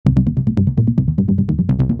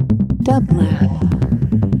Dublab.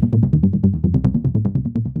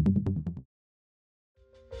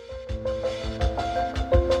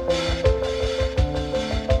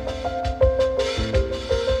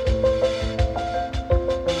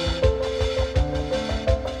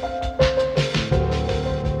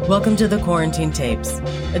 Welcome to the Quarantine Tapes,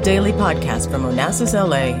 a daily podcast from Onassis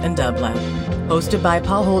LA and Dublab. Hosted by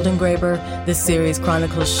Paul Holdengraber, this series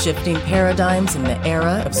chronicles shifting paradigms in the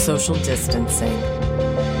era of social distancing.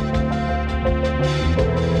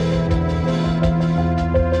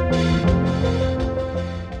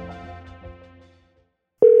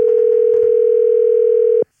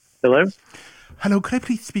 Hello? Hello, could I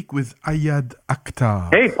please speak with Ayad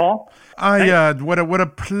Akhtar? Hey, Paul. Ayad, what a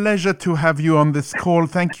pleasure to have you on this call.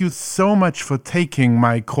 Thank you so much for taking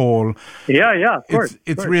my call. Yeah, of course.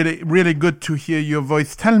 It's really good to hear your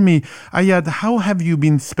voice. Tell me, Ayad, how have you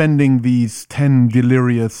been spending these 10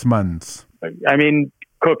 delirious months? I mean,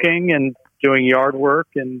 cooking and doing yard work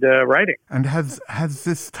and writing. And has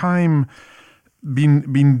this time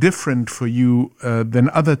been different for you than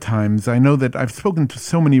other times? I know that I've spoken to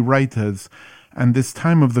so many writers, and this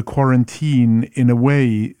time of the quarantine, in a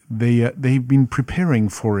way, they've been preparing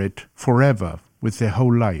for it forever with their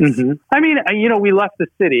whole life. Mm-hmm. I mean, we left the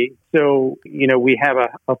city, so, we have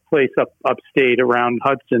a place upstate around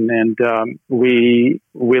Hudson, and we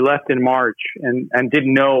left in March and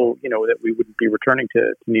didn't know, that we wouldn't be returning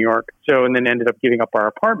to New York. So, and then ended up giving up our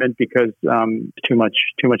apartment because too much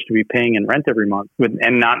to be paying in rent every month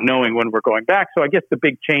and not knowing when we're going back. So I guess the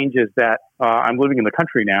big change is that I'm living in the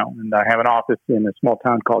country now, and I have an office in a small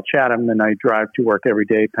town called Chatham, and I drive to work every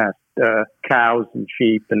day past cows and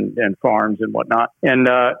sheep and farms and whatnot. And,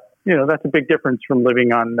 that's a big difference from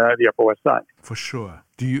living on the Upper West Side. For sure.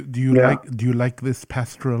 Do you like this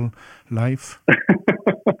pastoral life?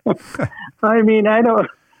 I mean, I don't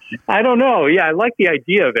know. Yeah, I like the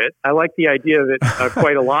idea of it. I like the idea of it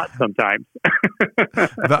quite a lot sometimes.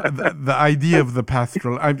 the idea of the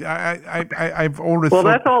pastoral. I've always well, thought,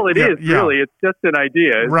 that's all it is. Really, it's just an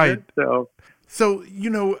idea, isn't right? It? So,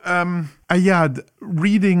 Ayad,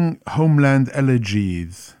 reading Homeland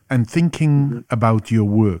Elegies and thinking about your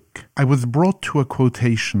work, I was brought to a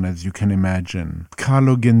quotation, as you can imagine.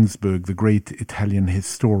 Carlo Ginzburg, the great Italian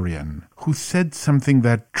historian, who said something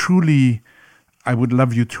that truly I would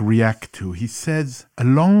love you to react to. He says, "A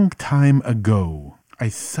long time ago, I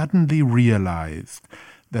suddenly realized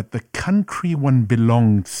that the country one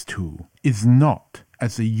belongs to is not,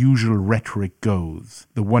 as the usual rhetoric goes,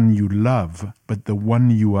 the one you love, but the one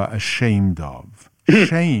you are ashamed of.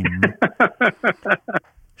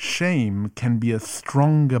 Shame can be a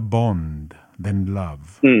stronger bond than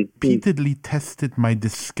love. Repeatedly tested my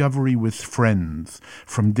discovery with friends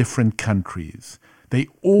from different countries. They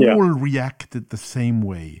all reacted the same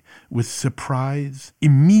way, with surprise,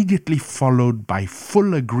 immediately followed by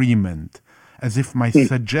full agreement, as if my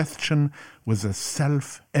suggestion was a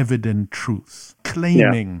self-evident truth,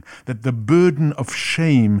 claiming that the burden of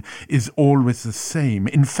shame is always the same.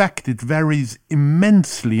 In fact, it varies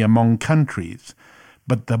immensely among countries.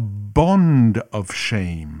 But the bond of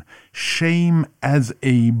shame as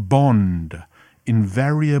a bond,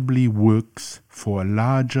 invariably works for a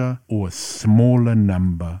larger or smaller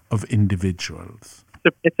number of individuals."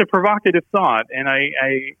 It's a provocative thought, and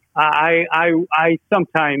I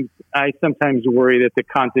sometimes worry that the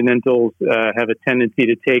Continentals have a tendency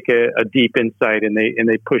to take a deep insight and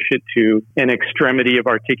they push it to an extremity of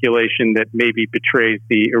articulation that maybe betrays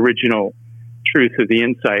the original truth of the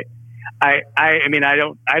insight. I mean, I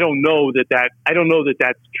don't know that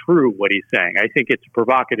that's true, what he's saying. I think it's a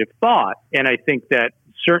provocative thought, and I think that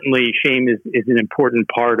certainly shame is an important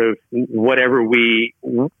part of whatever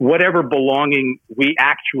belonging we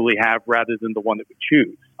actually have rather than the one that we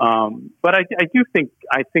choose. But I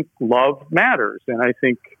think love matters. And I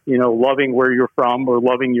think, loving where you're from or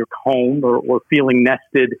loving your home or feeling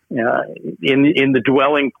nested in the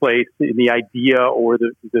dwelling place, in the idea or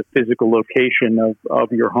the physical location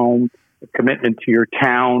of your home, a commitment to your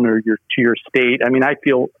town or to your state. I mean, I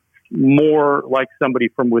feel more like somebody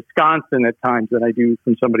from Wisconsin at times than I do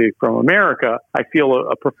from somebody from America. I feel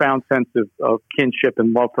a profound sense of kinship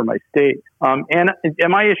and love for my state. And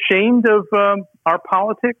am I ashamed of our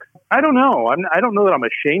politics? I don't know. I don't know that I'm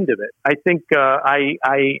ashamed of it. I think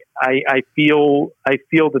I feel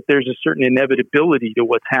that there's a certain inevitability to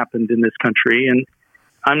what's happened in this country, and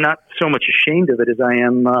I'm not so much ashamed of it as I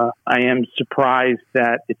am surprised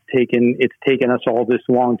that it's taken us all this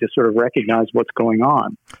long to sort of recognize what's going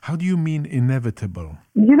on. How do you mean inevitable?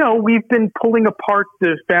 We've been pulling apart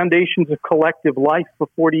the foundations of collective life for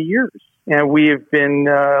 40 years. And we have been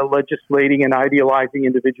legislating and idealizing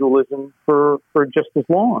individualism for just as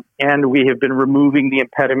long. And we have been removing the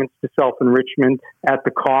impediments to self-enrichment at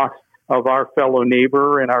the cost of our fellow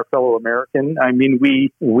neighbor and our fellow American. I mean,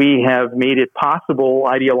 we have made it possible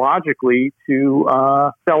ideologically to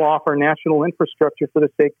sell off our national infrastructure for the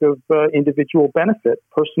sake of individual benefit,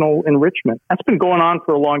 personal enrichment. That's been going on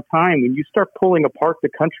for a long time. When you start pulling apart the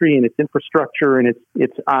country and its infrastructure and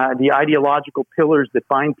its the ideological pillars that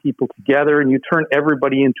bind people together, and you turn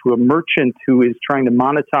everybody into a merchant who is trying to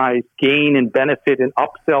monetize gain and benefit and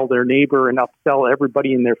upsell their neighbor and upsell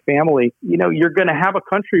everybody in their family, you're going to have a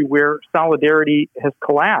country where solidarity has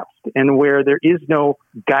collapsed and where there is no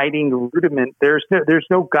guiding rudiment. There's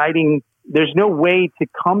no way to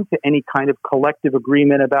come to any kind of collective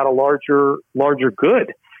agreement about a larger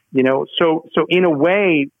good. So in a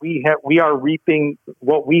way, we are reaping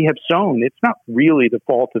what we have sown. It's not really the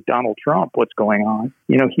fault of Donald Trump, what's going on.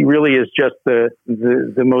 He really is just the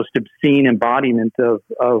most obscene embodiment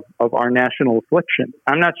of our national affliction.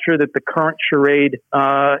 I'm not sure that the current charade,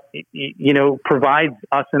 provides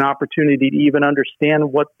us an opportunity to even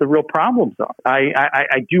understand what the real problems are.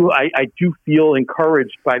 I do feel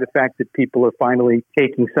encouraged by the fact that people are finally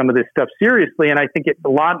taking some of this stuff seriously, and I think it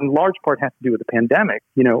in large part has to do with the pandemic.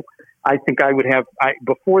 I think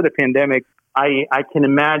before the pandemic, I can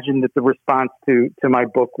imagine that the response to my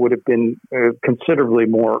book would have been considerably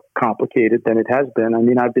more complicated than it has been. I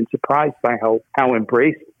mean, I've been surprised by how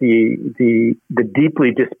embraced the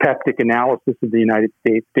deeply dyspeptic analysis of the United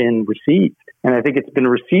States been received. And I think it's been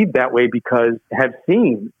received that way because have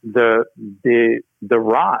seen the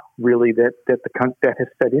rot really that has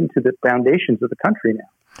set into the foundations of the country now.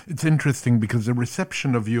 It's interesting because the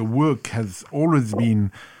reception of your work has always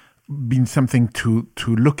been something to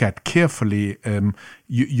look at carefully.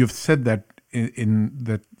 You've said that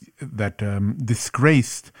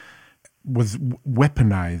Disgraced was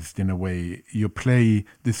weaponized in a way. Your play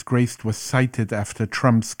Disgraced was cited after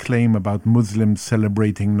Trump's claim about Muslims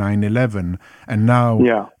celebrating 9/11, and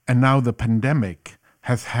now the pandemic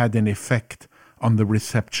has had an effect on the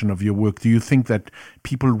reception of your work. Do you think that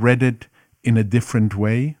people read it in a different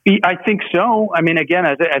way? I think so. I mean, again,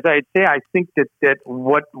 as I'd say, I think that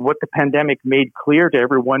what the pandemic made clear to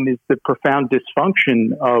everyone is the profound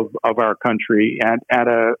dysfunction of our country at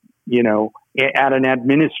an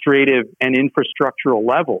administrative and infrastructural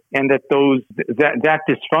level, and that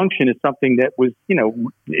dysfunction is something that was,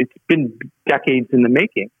 it's been decades in the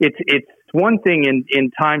making. It's one thing in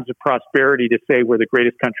times of prosperity to say we're the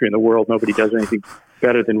greatest country in the world, nobody does anything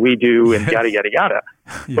better than we do, and yada yada yada.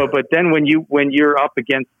 Yeah. But then when you're up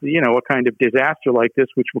against a kind of disaster like this,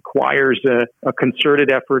 which requires a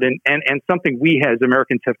concerted effort and something we as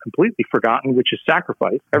Americans have completely forgotten, which is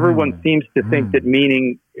sacrifice. Everyone seems to think that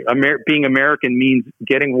being American means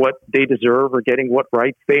getting what they deserve or getting what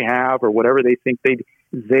rights they have or whatever they think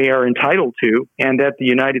they are entitled to, and that the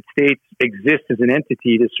United States exists as an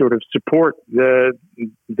entity to sort of support the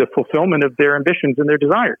fulfillment of their ambitions and their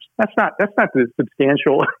desires. That's not a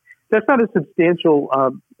substantial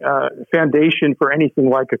foundation for anything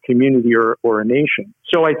like a community or a nation.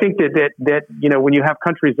 So I think that when you have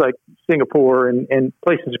countries like Singapore and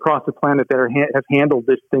places across the planet that have handled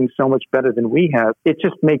this thing so much better than we have, it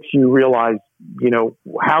just makes you realize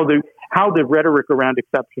how the rhetoric around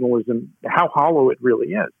exceptionalism, how hollow it really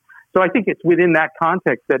is. So I think it's within that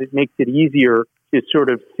context that it makes it easier to sort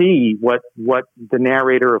of see what the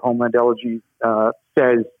narrator of Homeland Elegies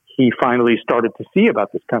says he finally started to see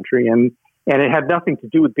about this country. And it had nothing to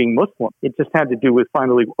do with being Muslim. It just had to do with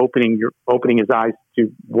finally opening his eyes to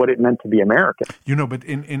what it meant to be American. But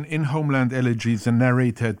in Homeland Elegies, the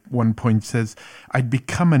narrator at one point says, "I'd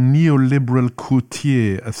become a neoliberal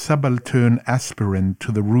courtier, a subaltern aspirant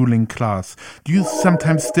to the ruling class." Do you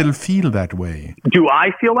sometimes still feel that way? Do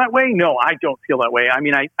I feel that way? No, I don't feel that way. I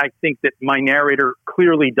mean, I think that my narrator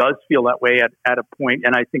clearly does feel that way at a point,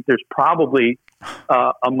 and I think there's probably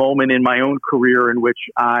a moment in my own career in which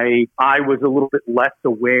I was a little bit less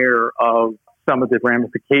aware of some of the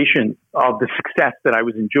ramifications of the success that I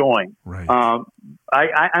was enjoying. Right.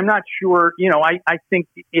 I'm not sure. I think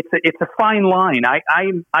it's a fine line.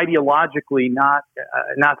 I'm ideologically not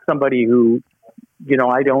somebody who,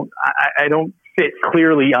 I don't fit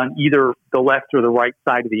clearly on either the left or the right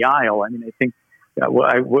side of the aisle. I mean, I think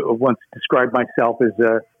once described myself as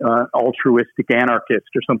an altruistic anarchist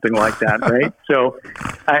or something like that, right? So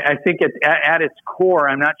I think at its core,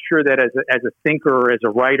 I'm not sure that as a thinker or as a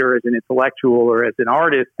writer, as an intellectual or as an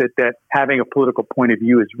artist, that having a political point of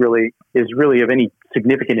view is really of any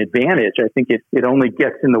significant advantage. I think it only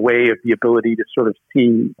gets in the way of the ability to sort of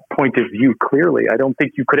see point of view clearly. I don't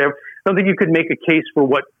think you could make a case for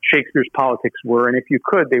what Shakespeare's politics were, and if you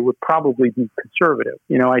could, they would probably be conservative.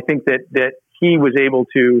 I think that he was able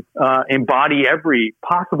to embody every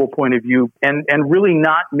possible point of view and really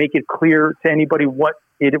not make it clear to anybody what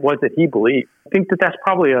it was that he believed. I think that that's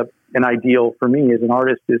probably an ideal for me as an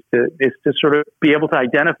artist is to sort of be able to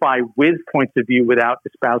identify with points of view without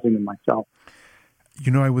espousing them myself.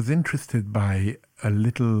 I was interested by a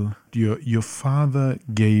little. Your father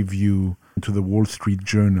gave you to the Wall Street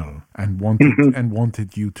Journal and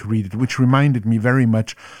wanted you to read it, which reminded me very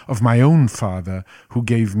much of my own father, who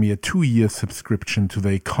gave me a 2-year subscription to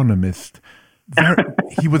The Economist.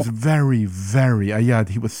 He was very, very Ayad.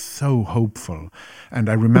 He was so hopeful, and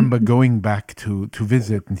I remember going back to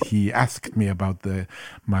visit, and he asked me about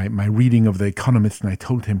my reading of The Economist, and I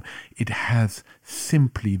told him it has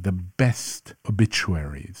simply the best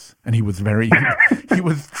obituaries, and he was he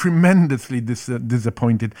was tremendously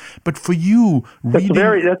disappointed. But for you, reading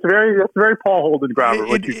that's very Paul Holdengraber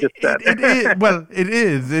what you just said.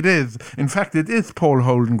 It is. In fact, it is Paul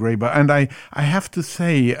Holdengraber, and I have to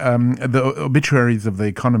say the obituaries of The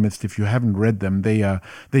Economist, if you haven't read them, they are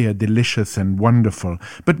delicious and wonderful.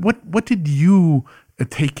 But what did you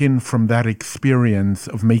take in from that experience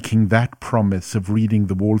of making that promise of reading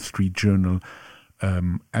the Wall Street Journal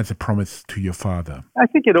as a promise to your father? I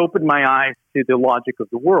think it opened my eyes to the logic of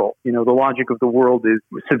the world. The logic of the world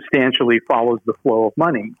substantially follows the flow of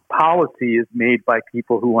money. Policy is made by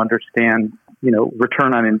people who understand,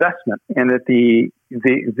 return on investment, and that the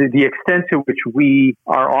extent to which we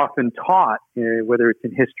are often taught, whether it's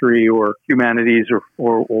in history or humanities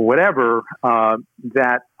or whatever,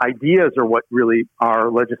 that ideas are what really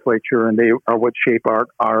our legislature and they are what shape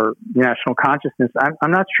our national consciousness.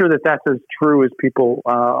 I'm not sure that that's as true as people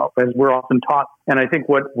as we're often taught. And I think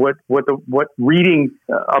what reading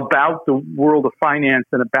about the world of finance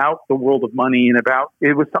and about the world of money and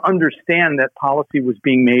it was to understand that policy was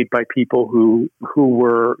being made by people who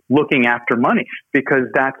were looking after money, because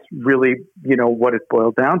that's really, what it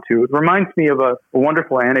boiled down to. It reminds me of a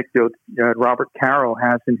wonderful anecdote Robert Caro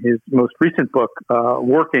has in his most recent book,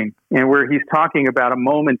 Working, and where he's talking about a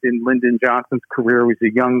moment in Lyndon Johnson's career. He was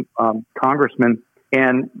a young congressman,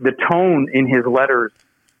 and the tone in his letters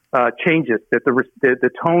changes, that the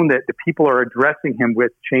tone that the people are addressing him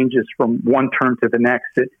with changes from one term to the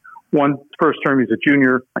next. First term, he's a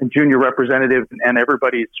junior representative, and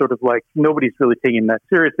everybody's sort of like, nobody's really taking him that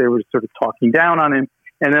serious. They were sort of talking down on him.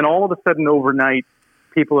 And then all of a sudden, overnight,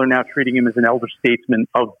 people are now treating him as an elder statesman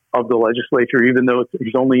of the legislature, even though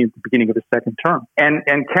he's only in the beginning of his second term. And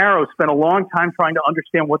Caro spent a long time trying to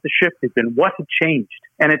understand what the shift had been, what had changed.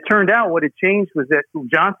 And it turned out what had changed was that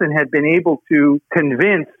Johnson had been able to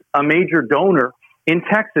convince a major donor in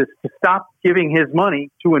Texas to stop giving his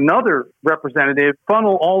money to another representative,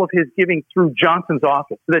 funnel all of his giving through Johnson's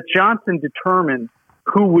office, so that Johnson determined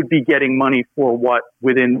who would be getting money for what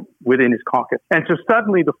within his caucus. And so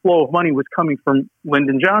suddenly the flow of money was coming from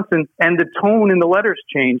Lyndon Johnson, and the tone in the letters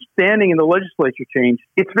changed, standing in the legislature changed.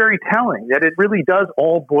 It's very telling that it really does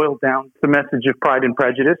all boil down to the message of Pride and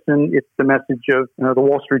Prejudice, and it's the message of the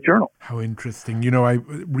Wall Street Journal. How interesting.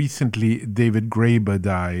 Recently David Graeber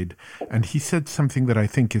died, and he said something that I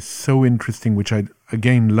think is so interesting, which I'd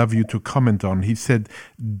again love you to comment on. He said,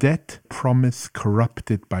 debt promise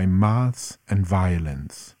corrupted by mass and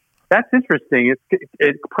violence. That's interesting.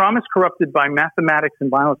 It's promise corrupted by mathematics and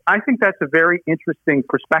violence. I think that's a very interesting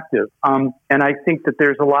perspective, and I think that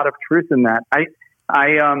there's a lot of truth in that.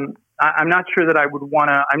 I'm not sure that I would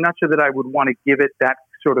want to give it that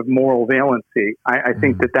sort of moral valency. I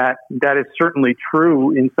think that is certainly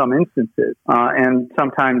true in some instances, and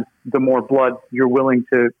sometimes the more blood you're willing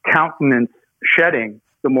to countenance shedding,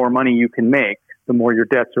 the more money you can make, the more your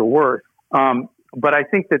debts are worth. But I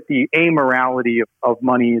think that the amorality of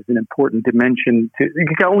money is an important dimension. You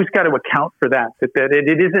always got to account for that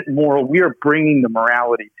it isn't moral. We are bringing the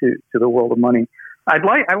morality to the world of money. I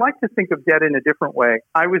like to think of debt in a different way.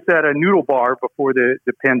 I was at a noodle bar before the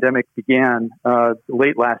pandemic began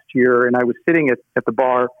late last year, and I was sitting at the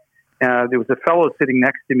bar. There was a fellow sitting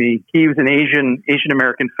next to me. He was an Asian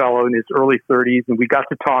American fellow in his early 30s, and we got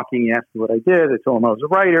to talking. He asked me what I did. I told him I was a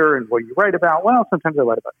writer, and what do you write about? Well, sometimes I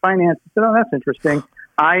write about finance. I said, oh, that's interesting.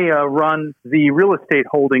 I run the real estate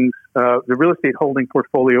holding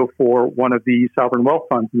portfolio for one of the sovereign wealth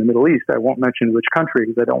funds in the Middle East. I won't mention which country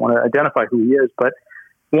because I don't want to identify who he is, but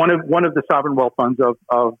one of the sovereign wealth funds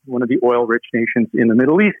of one of the oil-rich nations in the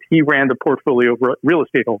Middle East. He ran the portfolio of real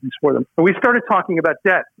estate holdings for them. And we started talking about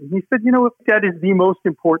debt. And he said, debt is it's the most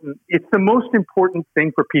important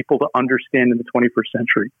thing for people to understand in the 21st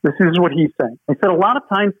century. This is what he's saying. He said, a lot of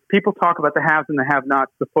times people talk about the haves and the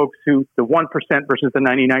have-nots, the folks who, the 1% versus the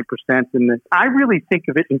 99%. I really think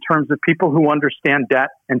of it in terms of people who understand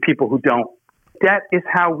debt and people who don't. Debt is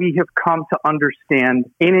how we have come to understand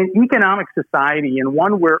in an economic society, and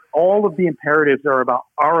one where all of the imperatives are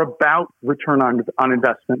about return on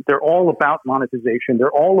investment. They're all about monetization. They're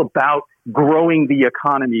all about growing the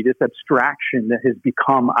economy, this abstraction that has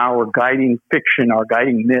become our guiding fiction, our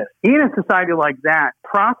guiding myth. In a society like that,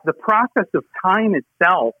 the process of time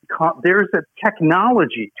itself, there's a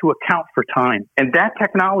technology to account for time, and that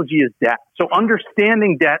technology is debt. So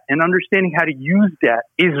understanding debt and understanding how to use debt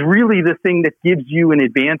is really the thing that gives you an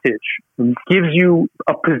advantage, gives you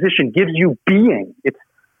a position, gives you being.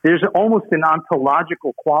 There's almost an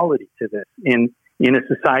ontological quality to this in a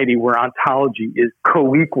society where ontology is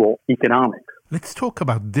co-equal economics. Let's talk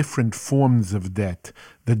about different forms of debt,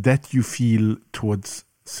 the debt you feel towards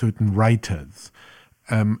certain writers.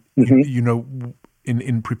 In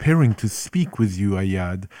preparing to speak with you,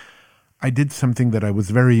 Ayad, I did something that I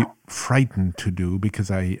was very frightened to do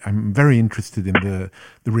because I'm very interested in the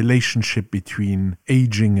relationship between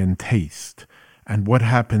aging and taste and what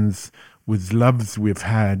happens with loves we've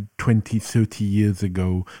had 20, 30 years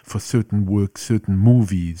ago for certain works, certain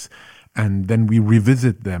movies, and then we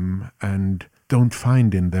revisit them and don't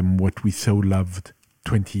find in them what we so loved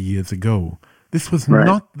 20 years ago. This was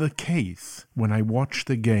not the case when I watched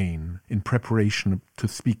again, in preparation to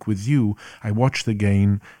speak with you, I watched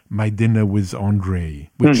again My Dinner with Andre,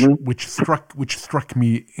 which struck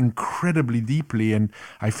me incredibly deeply, and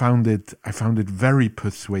I found it very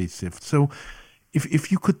persuasive. So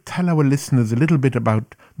if you could tell our listeners a little bit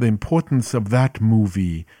about the importance of that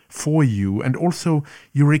movie for you, and also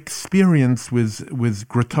your experience with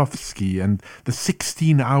Grotowski and the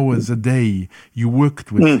 16 hours a day you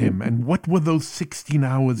worked with him, and what were those 16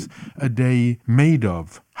 hours a day made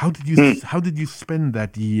of? How did you spend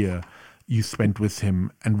that year you spent with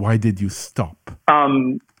him, and why did you stop?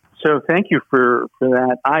 So thank you for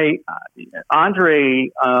that.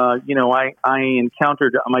 Andre, I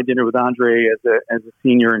encountered My Dinner with Andre as a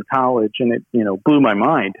senior in college, and it, blew my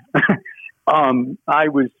mind. I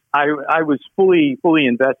was fully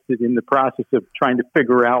invested in the process of trying to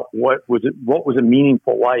figure out what was a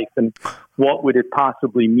meaningful life, and what would it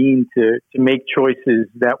possibly mean to make choices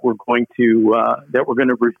that were going to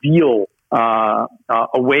reveal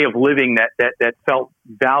a way of living that felt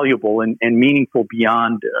valuable and meaningful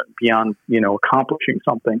beyond accomplishing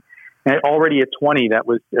something. And already at 20, that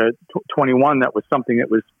was 21. That was something that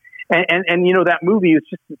was, and that movie is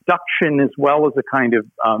just seduction as well as a kind of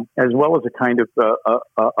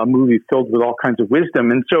a movie filled with all kinds of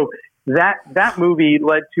wisdom. And so that movie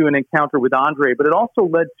led to an encounter with Andre, but it also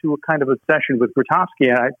led to a kind of obsession with Grotowski.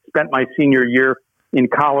 I spent my senior year in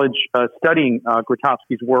college studying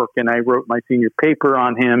Grotowski's work, and I wrote my senior paper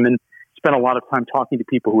on him and spent a lot of time talking to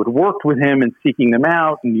people who had worked with him and seeking them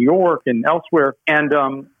out in New York and elsewhere. And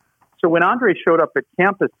so when Andre showed up at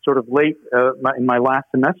campus sort of late in my last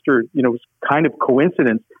semester, it was kind of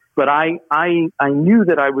coincidence. But I knew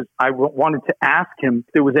that I wanted to ask him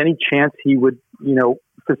if there was any chance he would,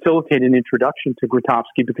 facilitate an introduction to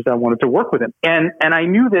Grotowski, because I wanted to work with him. And I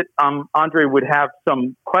knew that Andre would have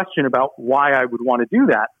some question about why I would want to do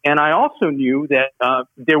that. And I also knew that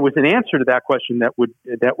there was an answer to that question that would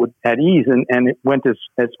at ease, and it went as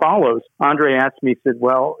follows. Andre asked me, said,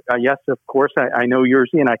 well, yes, of course, I know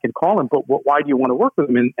Jerzy and I can call him, but why do you want to work with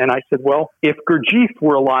him? And I said, well, if Gurdjieff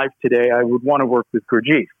were alive today, I would want to work with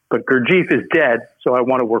Gurdjieff. But Gurdjieff is dead, so I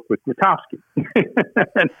want to work with Grotowski.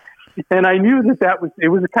 And I knew it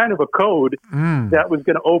was a kind of a code that was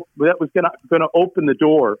going to open the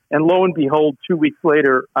door. And lo and behold, 2 weeks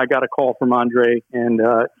later, I got a call from Andre, and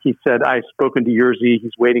he said, "I've spoken to Jerzy.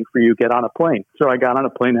 He's waiting for you. Get on a plane." So I got on a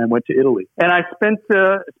plane and I went to Italy. And I spent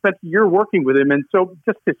a year working with him. And so,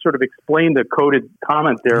 just to sort of explain the coded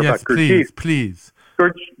comment there about Gurdjieff, please.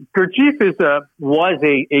 Gurdjieff was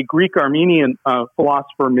a Greek-Armenian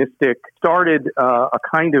philosopher mystic. Started a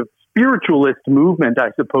kind of spiritualist movement,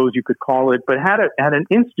 I suppose you could call it, but had an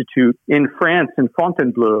institute in France, in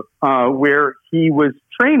Fontainebleau, where he was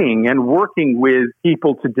training and working with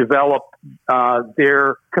people to develop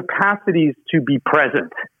their capacities to be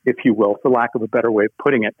present, if you will, for lack of a better way of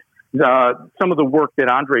putting it. some of the work that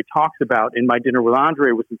Andre talks about in My Dinner with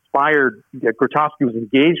Andre was inspired, that Grotowski was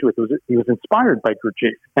engaged with, he was inspired by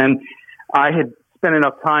Gurdjieff. And I had spent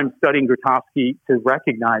enough time studying Grotowski to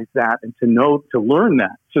recognize that and to learn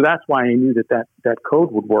that. So that's why I knew that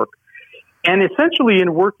code would work. And essentially,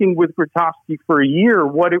 in working with Grotowski for a year,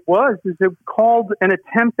 what it was is it called an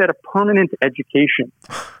attempt at a permanent education,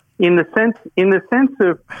 in the sense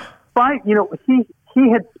of, he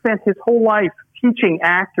had spent his whole life teaching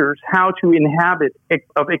actors how to inhabit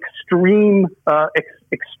extreme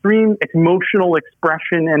emotional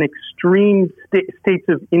expression and extreme states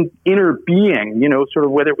of inner being. Sort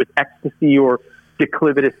of whether it was ecstasy or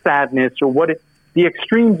declivitous sadness or the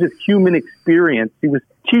extremes of human experience. He was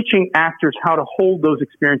teaching actors how to hold those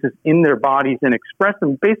experiences in their bodies and express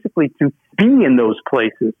them, basically to be in those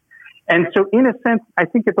places. And so in a sense, I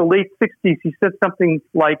think at the late 60s, he said something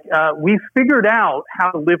like, we figured out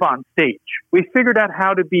how to live on stage. We figured out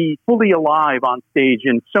how to be fully alive on stage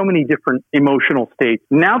in so many different emotional states.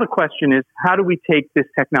 Now the question is, how do we take this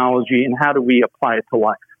technology and how do we apply it to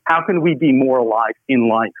life? How can we be more alive in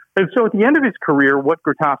life? And so at the end of his career, what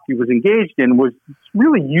Grotowski was engaged in was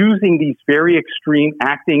really using these very extreme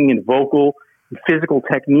acting and vocal and physical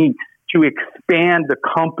techniques to expand the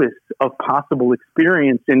compass of possible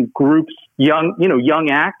experience in groups, young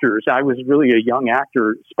actors. I was really a young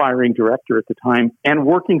actor, aspiring director at the time, and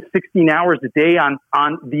working 16 hours a day on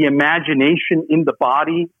the imagination in the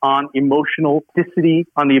body, on emotional plasticity,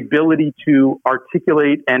 on the ability to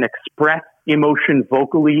articulate and express emotion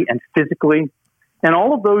vocally and physically. And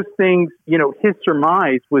all of those things, his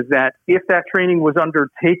surmise was that if that training was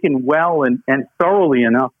undertaken well and thoroughly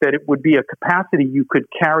enough, that it would be a capacity you could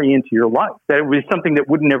carry into your life, that it was something that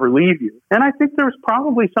would never leave you. And I think there's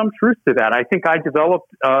probably some truth to that. I think I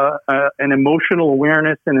developed an emotional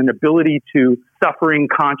awareness and an ability to suffering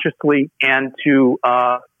consciously and to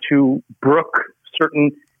brook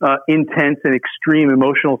certain intense and extreme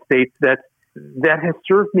emotional states that has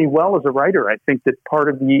served me well as a writer. I think that part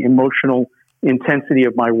of the emotional intensity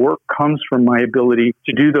of my work comes from my ability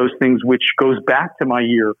to do those things, which goes back to my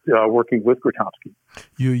year working with Grotowski.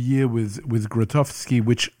 Your year with Grotowski,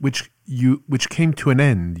 which came to an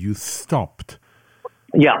end. You stopped.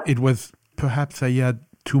 Yeah, it was perhaps I had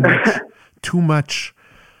too much,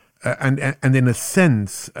 and in a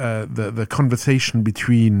sense, the conversation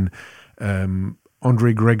between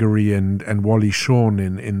Andre Gregory and Wally Shawn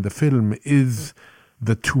in the film is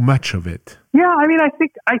the too much of it. Yeah, I mean, I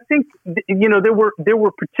think there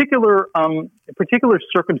were particular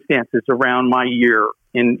circumstances around my year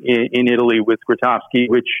in Italy with Grotowski,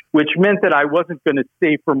 which meant that I wasn't going to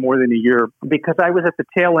stay for more than a year because I was at the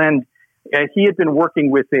tail end. He had been working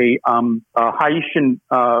with a Haitian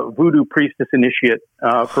voodoo priestess initiate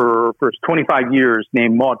for 25 years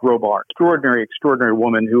named Maud Robart, extraordinary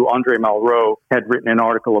woman who Andre Malraux had written an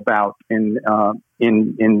article about in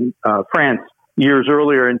France years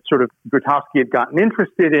earlier, and sort of Grotowski had gotten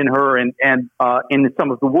interested in her and in some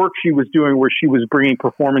of the work she was doing, where she was bringing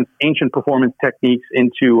ancient performance techniques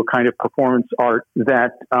into a kind of performance art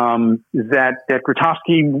that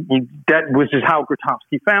Grotowski, that was just how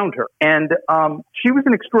Grotowski found her. And she was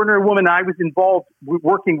an extraordinary woman. I was involved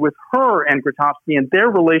working with her and Grotowski, and their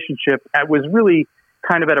relationship was really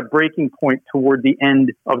kind of at a breaking point toward the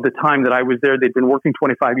end of the time that I was there. They'd been working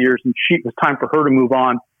 25 years, and it was time for her to move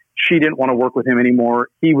on. She didn't want to work with him anymore.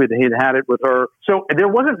 He had it with her. So there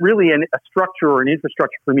wasn't really a structure or an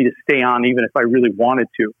infrastructure for me to stay on, even if I really wanted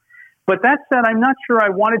to. But that said, I'm not sure I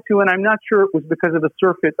wanted to, and I'm not sure it was because of the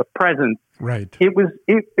surfeit of presence. Right. It was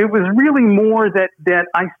really more that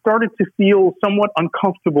I started to feel somewhat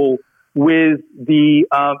uncomfortable with the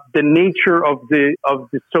nature of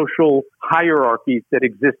the social hierarchies that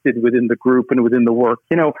existed within the group and within the work.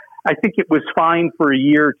 I think it was fine for a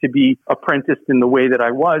year to be apprenticed in the way that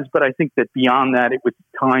I was, but I think that beyond that, it was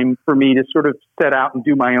time for me to sort of set out and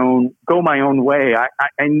go my own way. I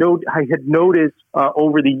had noticed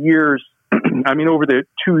over the years, over the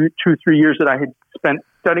 3 years that I had spent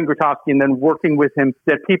studying Grotowski and then working with him,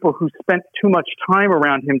 that people who spent too much time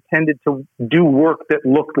around him tended to do work that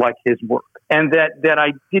looked like his work. And that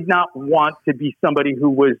I did not want to be somebody who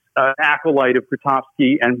was an acolyte of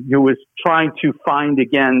Grotowski and who was trying to find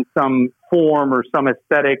again some form or some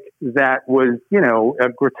aesthetic that was,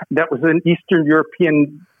 that was an Eastern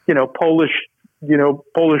European, Polish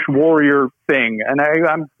warrior thing. And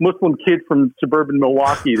I'm a Muslim kid from suburban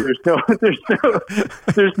Milwaukee. There's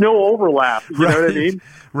no overlap. You know what I mean?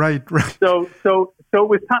 Right. So it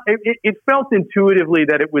was time. It felt intuitively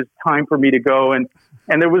that it was time for me to go, and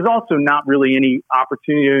there was also not really any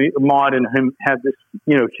opportunity. Maud and him had this,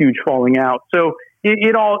 huge falling out. So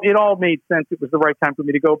it all made sense. It was the right time for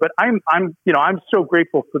me to go. But I'm so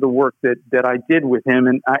grateful for the work that I did with him,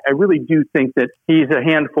 and I really do think that he's a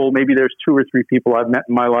handful. Maybe there's 2 or 3 people I've met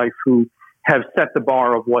in my life who have set the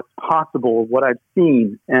bar of what's possible, what I've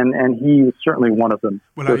seen, and he was certainly one of them.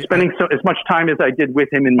 Well, so spending as much time as I did with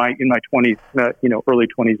him in my 20s, early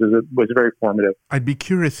 20s, was very formative. I'd be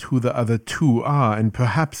curious who the other 2 are, and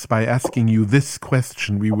perhaps by asking you this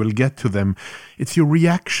question, we will get to them. It's your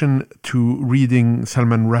reaction to reading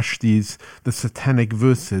Salman Rushdie's The Satanic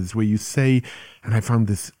Verses, where you say, and I found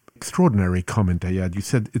this extraordinary comment, Ayad, you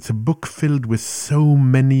said, it's a book filled with so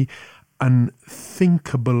many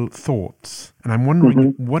unthinkable thoughts. And I'm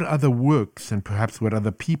wondering what other works and perhaps what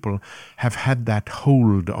other people have had that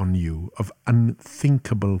hold on you of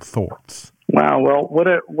unthinkable thoughts. Wow. Well, what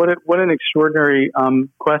an extraordinary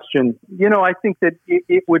question. I think that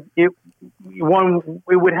it would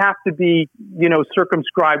have to be,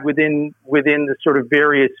 circumscribed within the sort of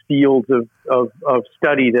various fields of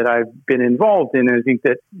study that I've been involved in. And I think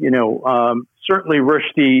that, certainly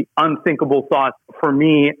Rushdie, unthinkable thoughts for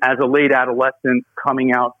me as a late adolescent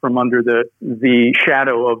coming out from under the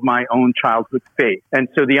shadow of my own childhood faith. And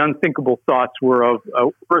so the unthinkable thoughts were of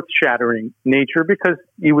earth-shattering nature because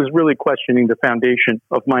he was really questioning the foundation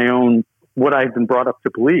of my own, what I've been brought up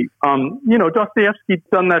to believe. Dostoevsky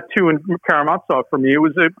done that too in Karamazov for me. It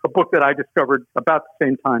was a book that I discovered about the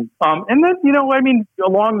same time. And then,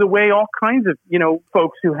 along the way, all kinds of,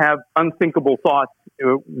 folks who have unthinkable thoughts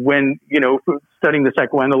when, studying the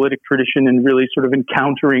psychoanalytic tradition and really sort of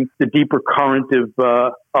encountering the deeper current of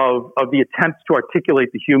the attempts to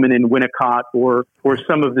articulate the human in Winnicott or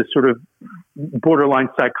some of the sort of borderline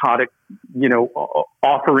psychotic,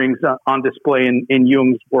 offerings on display in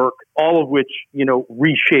Jung's work, all of which,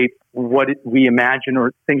 reshape what we imagine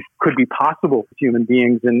or think could be possible with human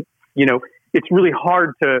beings. And, it's really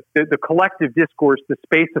hard the collective discourse, the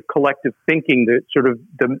space of collective thinking, the sort of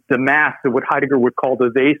the mass of what Heidegger would call the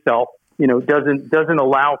they self, doesn't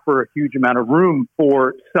allow for a huge amount of room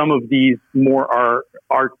for some of these more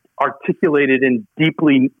articulated and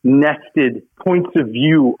deeply nested points of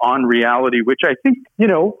view on reality, which I think,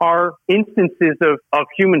 are instances of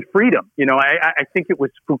human freedom. I think it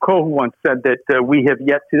was Foucault who once said that we have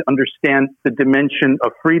yet to understand the dimension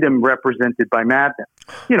of freedom represented by madness.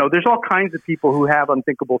 There's all kinds of people who have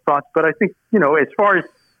unthinkable thoughts, but I think, as far as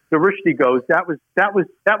the Rushdie goes, that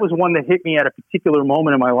was one that hit me at a particular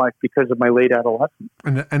moment in my life because of my late adolescence.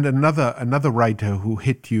 And another writer who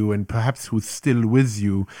hit you and perhaps who's still with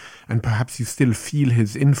you, and perhaps you still feel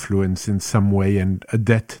his influence in some way and a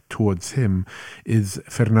debt towards him, is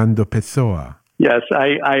Fernando Pessoa. Yes,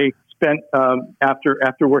 I spent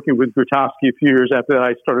after working with Grotowski a few years after that,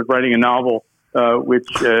 I started writing a novel. Which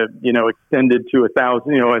extended to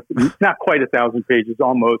 1,000, not quite 1,000 pages,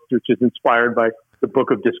 almost, which is inspired by the Book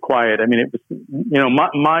of Disquiet. I mean, it was,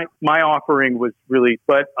 my offering was really,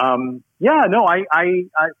 but so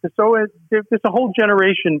there's a whole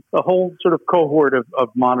generation, a whole sort of cohort of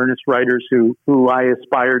modernist writers who I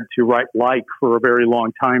aspired to write like for a very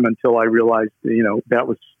long time until I realized, that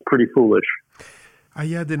was pretty foolish.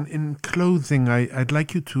 Ayad, in closing, I'd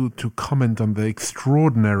like you to comment on the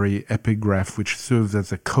extraordinary epigraph which serves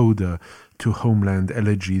as a coda to Homeland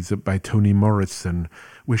Elegies by Toni Morrison,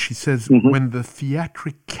 where she says, when the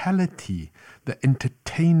theatricality, the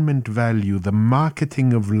entertainment value, the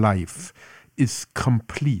marketing of life is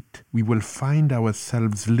complete, we will find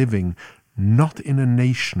ourselves living not in a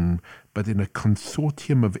nation, but in a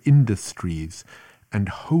consortium of industries, and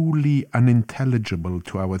wholly unintelligible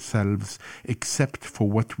to ourselves except for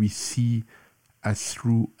what we see as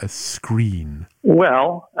through a screen.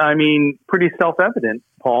 Well, I mean, pretty self-evident,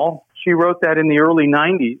 Paul. She wrote that in the early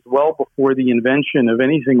 90s, well before the invention of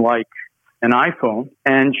anything like an iPhone,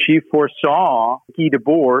 and she foresaw Guy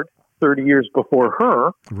Debord, 30 years before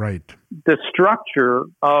her, right, the structure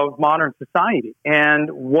of modern society and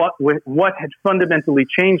what had fundamentally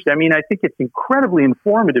changed. I mean, I think it's incredibly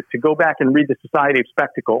informative to go back and read The Society of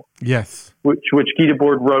Spectacle. Yes. Which Guy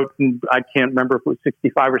Debord wrote, in, I can't remember if it was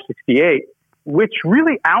 65 or 68, which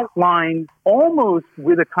really outlines almost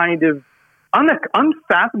with a kind of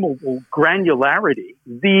unfathomable granularity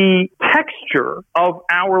the texture of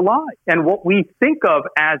our lives and what we think of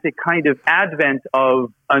as a kind of advent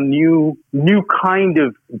of a new kind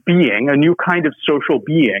of being, a new kind of social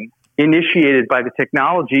being initiated by the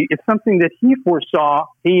technology is something that he foresaw,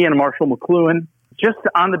 he and Marshall McLuhan, just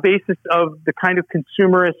on the basis of the kind of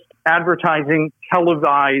consumerist advertising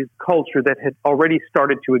televised culture that had already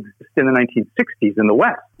started to exist in the 1960s in the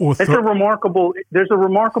West. There's a remarkable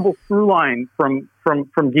through line from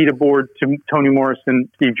Guy Debord to Toni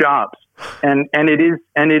Morrison, Steve Jobs. And it is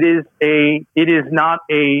not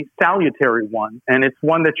a salutary one, and it's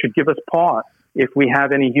one that should give us pause if we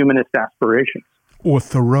have any humanist aspirations. Or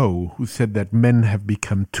Thoreau, who said that men have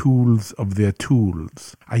become tools of their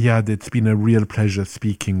tools. Ayad, it's been a real pleasure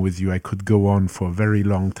speaking with you. I could go on for a very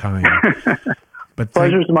long time. But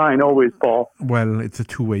pleasure's mine always, Paul. Well, it's a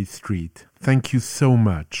two-way street. Thank you so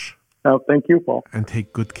much. Oh, thank you, Paul. And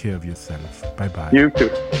take good care of yourself. Bye-bye. You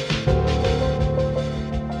too.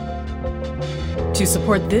 To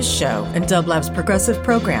support this show and Dublab's progressive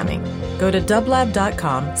programming, go to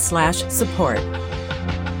dublab.com/support.